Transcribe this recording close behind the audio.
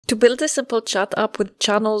To build a simple chat app with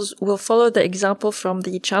channels, we'll follow the example from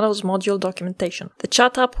the channels module documentation. The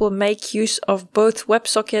chat app will make use of both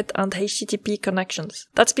WebSocket and HTTP connections.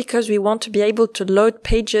 That's because we want to be able to load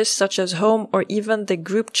pages such as home or even the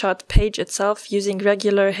group chat page itself using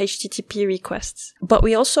regular HTTP requests. But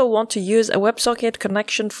we also want to use a WebSocket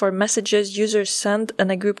connection for messages users send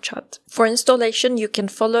in a group chat. For installation, you can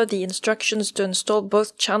follow the instructions to install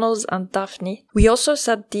both channels and Daphne. We also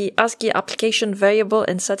set the ASGI application variable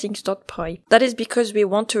in settings.py. That is because we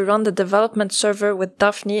want to run the development server with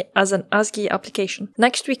Daphne as an ASGI application.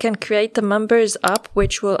 Next, we can create a members app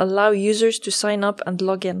which will allow users to sign up and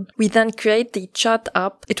log in. We then create the chat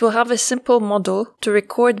app. It will have a simple model to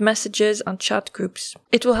record messages and chat groups.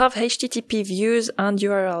 It will have HTTP views and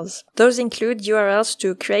URLs. Those include URLs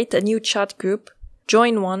to create a new chat group,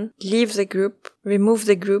 join one, leave the group, remove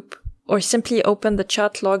the group, or simply open the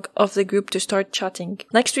chat log of the group to start chatting.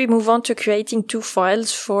 Next, we move on to creating two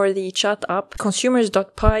files for the chat app,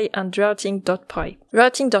 consumers.py and routing.py.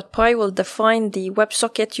 Routing.py will define the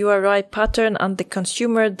WebSocket URI pattern and the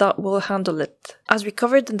consumer that will handle it. As we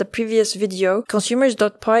covered in the previous video,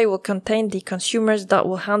 consumers.py will contain the consumers that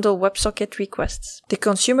will handle WebSocket requests. The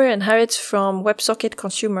consumer inherits from WebSocket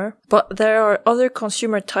consumer, but there are other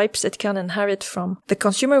consumer types it can inherit from. The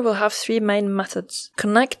consumer will have three main methods.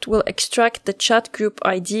 Connect will extract the chat group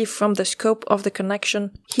ID from the scope of the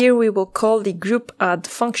connection. Here we will call the group add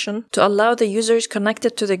function to allow the users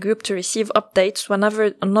connected to the group to receive updates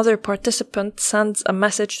whenever another participant sends a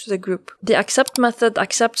message to the group. The accept method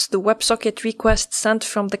accepts the WebSocket request sent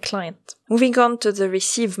from the client. Moving on to the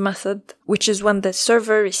receive method, which is when the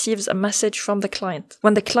server receives a message from the client.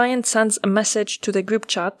 When the client sends a message to the group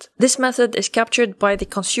chat, this method is captured by the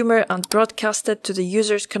consumer and broadcasted to the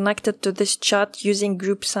users connected to this chat using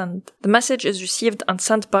group send. The message is received and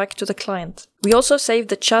sent back to the client. We also save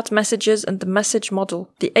the chat messages in the message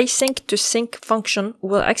model. The async to sync function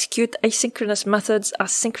will execute asynchronous methods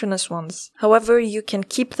as synchronous ones. However, you can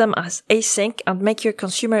keep them as async and make your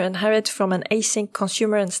consumer inherit from an async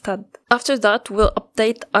consumer instead. After that, we'll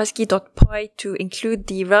update asgi.py to include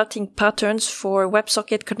the routing patterns for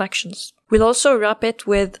WebSocket connections. We'll also wrap it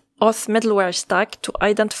with auth middleware stack to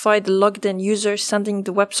identify the logged in user sending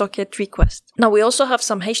the WebSocket request. Now we also have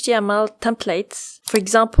some HTML templates, for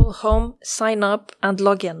example home, sign up, and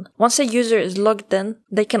login. Once a user is logged in,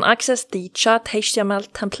 they can access the chat HTML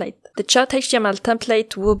template. The chat HTML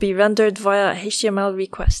template will be rendered via a HTML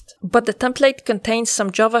request. But the template contains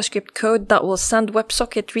some JavaScript code that will send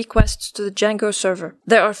WebSocket requests to the Django server.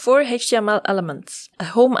 There are 4 HTML elements: a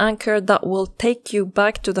home anchor that will take you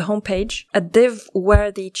back to the home page, a div where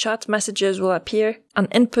the chat messages will appear, an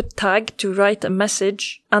input tag to write a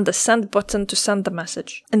message, and a send button to send the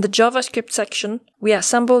message. In the JavaScript section, we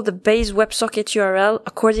assemble the base WebSocket URL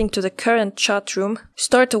according to the current chat room,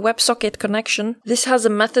 start a WebSocket connection. This has a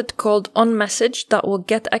method called onMessage that will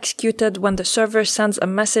get executed when the server sends a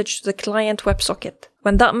message to the client WebSocket.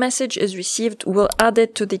 When that message is received, we'll add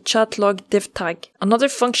it to the chat log div tag. Another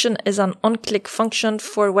function is an onClick function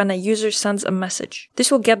for when a user sends a message.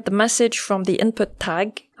 This will get the message from the input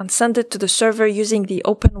tag and send it to the server using the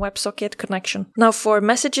open WebSocket connection. Now for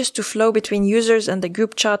messages to flow between users and the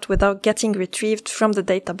group chat without getting retrieved from the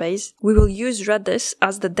database, we will use Redis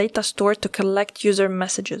as the data store to collect user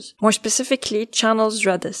messages. More specifically, channels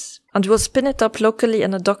Redis. And we'll spin it up locally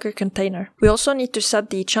in a Docker container. We also need to set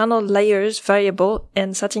the channel layers variable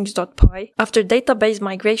in settings.py. After database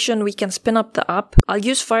migration, we can spin up the app. I'll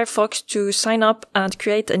use Firefox to sign up and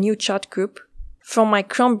create a new chat group. From my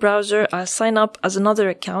Chrome browser, I'll sign up as another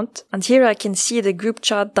account, and here I can see the group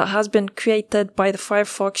chat that has been created by the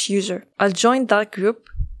Firefox user. I'll join that group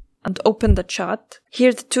and open the chat.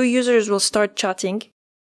 Here the two users will start chatting.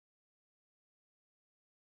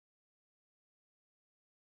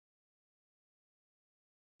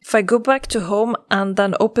 If I go back to home and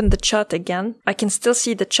then open the chat again, I can still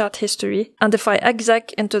see the chat history, and if I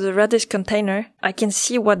exec into the Redis container, I can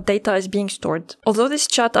see what data is being stored. Although this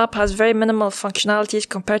chat app has very minimal functionalities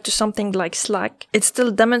compared to something like Slack, it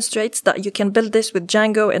still demonstrates that you can build this with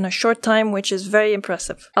Django in a short time, which is very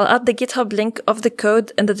impressive. I'll add the GitHub link of the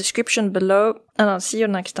code in the description below, and I'll see you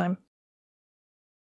next time.